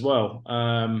places as well.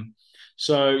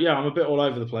 So yeah, I'm a bit all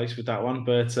over the place with that one,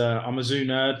 but I'm a zoo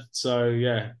nerd, so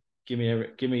yeah, give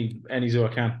me any zoo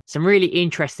I can. Some really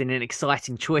interesting and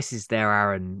exciting choices there,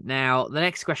 Aaron. Now, the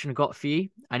next question I've got for you,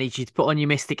 I need you to put on your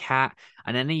mystic hat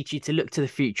and I need you to look to the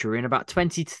future. In about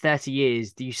 20 to 30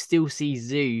 years, do you still see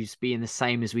zoos being the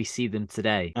same as we see them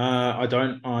today? I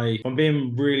don't. If I'm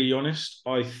being really honest,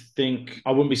 I think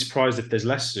I wouldn't be surprised if there's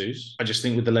less zoos. I just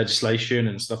think with the legislation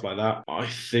and stuff like that, I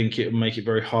think it would make it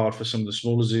very hard for some of the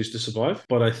smaller zoos to survive.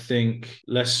 But I think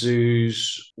less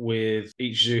zoos with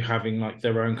each zoo having like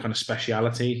their own kind of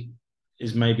speciality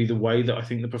is maybe the way that I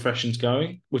think the profession's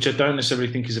going, which I don't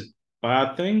necessarily think is a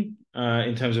bad thing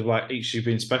in terms of like each zoo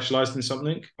being specialized in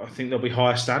something. I think there'll be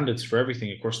higher standards for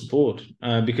everything across the board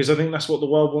because I think that's what the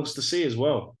world wants to see as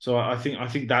well. So I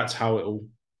think that's how it'll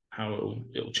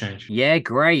change. Yeah,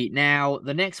 great. Now,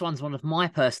 the next one's one of my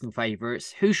personal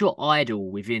favorites. Who's your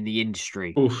idol within the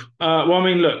industry? Oof. Well, I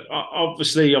mean, look,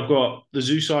 obviously I've got the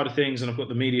zoo side of things and I've got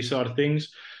the media side of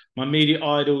things. My media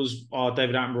idols are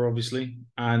David Attenborough, obviously,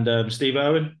 and Steve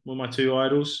Irwin were my two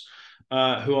idols,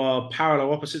 who are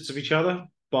parallel opposites of each other,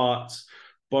 but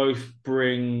both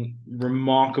bring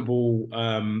remarkable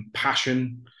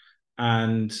passion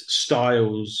and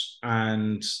styles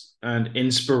and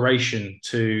inspiration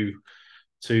to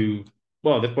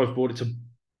well, they've both brought it to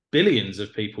billions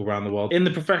of people around the world. In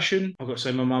the profession, I've got to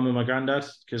say my mum and my granddad,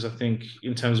 because I think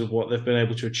in terms of what they've been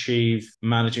able to achieve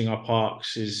managing our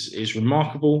parks is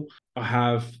remarkable. I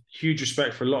have huge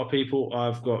respect for a lot of people.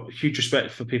 I've got huge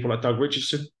respect for people like Doug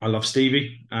Richardson. I love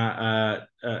Stevie at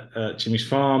Jimmy's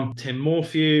Farm. Tim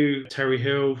Morphew, Terry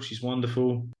Hill, she's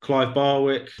wonderful. Clive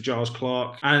Barwick, Giles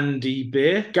Clark, Andy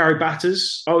Beer, Gary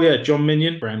Batters. Oh yeah, John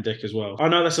Minion, Graham Dick as well. I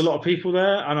know that's a lot of people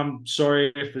there, and I'm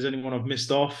sorry if there's anyone I've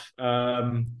missed off.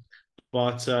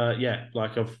 But yeah,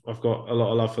 like I've got a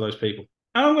lot of love for those people.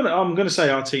 And I'm gonna say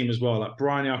our team as well, like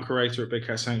Brian, our curator at Big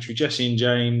Cat Sanctuary, Jesse and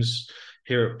James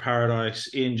here at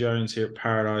Paradise, Ian Jones here at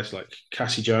Paradise, like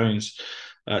Cassie Jones,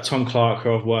 Tom Clark,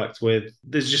 who I've worked with.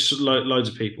 There's just loads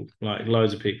of people, like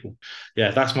loads of people.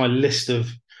 Yeah, that's my list of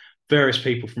various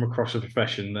people from across the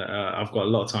profession that I've got a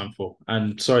lot of time for.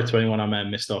 And sorry to anyone I may have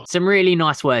missed off. Some really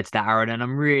nice words there, Aaron, and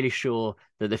I'm really sure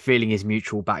that the feeling is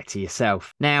mutual back to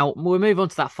yourself. Now, we'll move on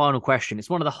to that final question. It's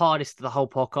one of the hardest of the whole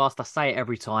podcast. I say it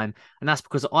every time, and that's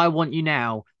because I want you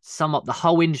now to sum up the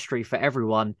whole industry for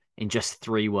everyone in just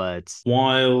 3 words.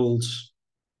 Wild,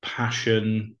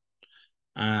 passion,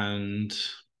 and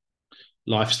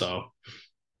lifestyle.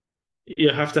 You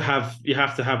have to have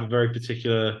a very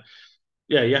particular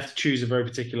yeah, you have to choose a very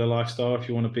particular lifestyle if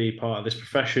you want to be part of this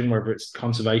profession, whether it's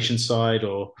conservation side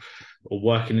or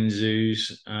working in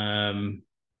zoos.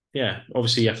 Yeah,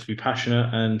 obviously you have to be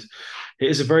passionate, and it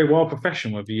is a very wild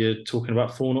profession, whether you're talking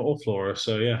about fauna or flora.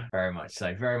 So yeah, very much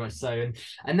so, very much so,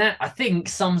 and that I think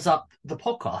sums up the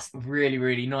podcast really,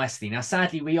 really nicely. Now,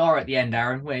 sadly, we are at the end,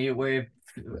 Aaron. We're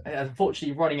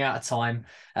unfortunately running out of time.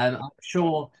 I'm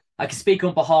sure I can speak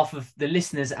on behalf of the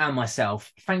listeners and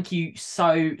myself. Thank you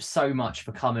so much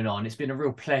for coming on. It's been a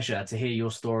real pleasure to hear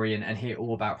your story and hear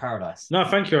all about Paradise. No,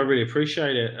 thank you. I really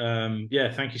appreciate it.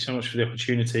 Yeah, thank you so much for the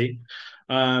opportunity.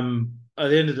 At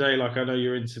the end of the day, like, I know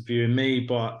you're interviewing me,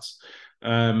 but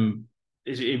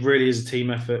it really is a team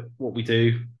effort what we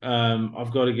do.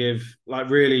 I've got to give, like,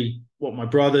 really what my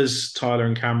brothers Tyler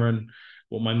and Cameron,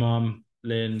 what my mum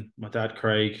Lynn, my dad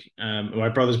Craig, my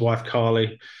brother's wife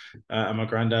Carly, and my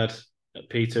granddad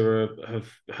Peter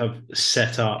have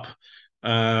set up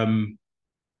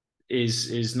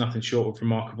is nothing short of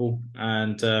remarkable.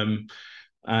 And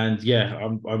yeah,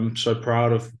 I'm so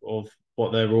proud of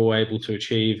what they're all able to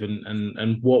achieve,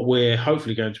 and what we're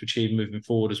hopefully going to achieve moving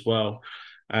forward as well.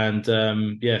 And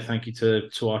yeah, thank you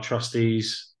to our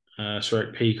trustees, Sir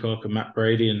Eric Peacock and Matt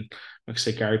Brady, and like I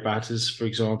said, Gary Batters, for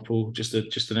example, just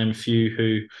to name a few,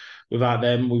 who without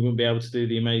them we wouldn't be able to do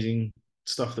the amazing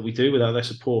stuff that we do without their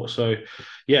support. So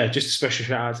yeah, just a special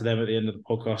shout out to them at the end of the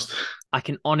podcast. I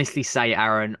can honestly say,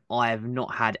 Aaron, I have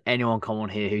not had anyone come on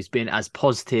here who's been as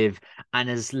positive and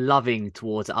as loving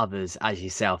towards others as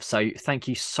yourself. So thank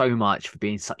you so much for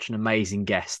being such an amazing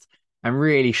guest and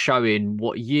really showing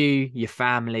what you, your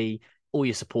family, all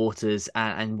your supporters,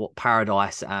 and what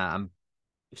Paradise and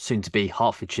soon to be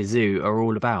Hertfordshire Zoo are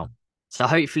all about. So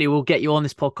hopefully we'll get you on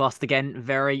this podcast again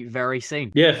very, very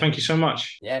soon. Yeah, thank you so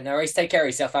much. Yeah, no worries. Take care of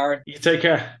yourself, Aaron. You take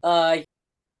care. Bye.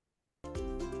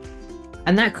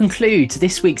 And that concludes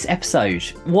this week's episode.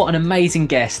 What an amazing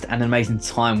guest and an amazing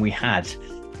time we had.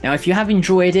 Now, if you have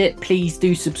enjoyed it, please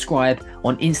do subscribe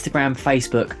on Instagram,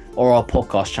 Facebook, or our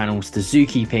podcast channels to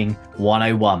Zookeeping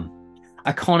 101.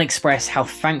 I can't express how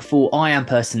thankful I am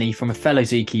personally, from a fellow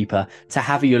zookeeper, to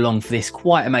have you along for this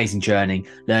quite amazing journey,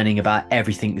 learning about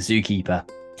everything zookeeper.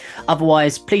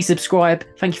 Otherwise, please subscribe.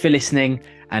 Thank you for listening,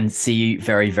 and see you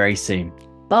very, very soon.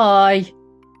 Bye.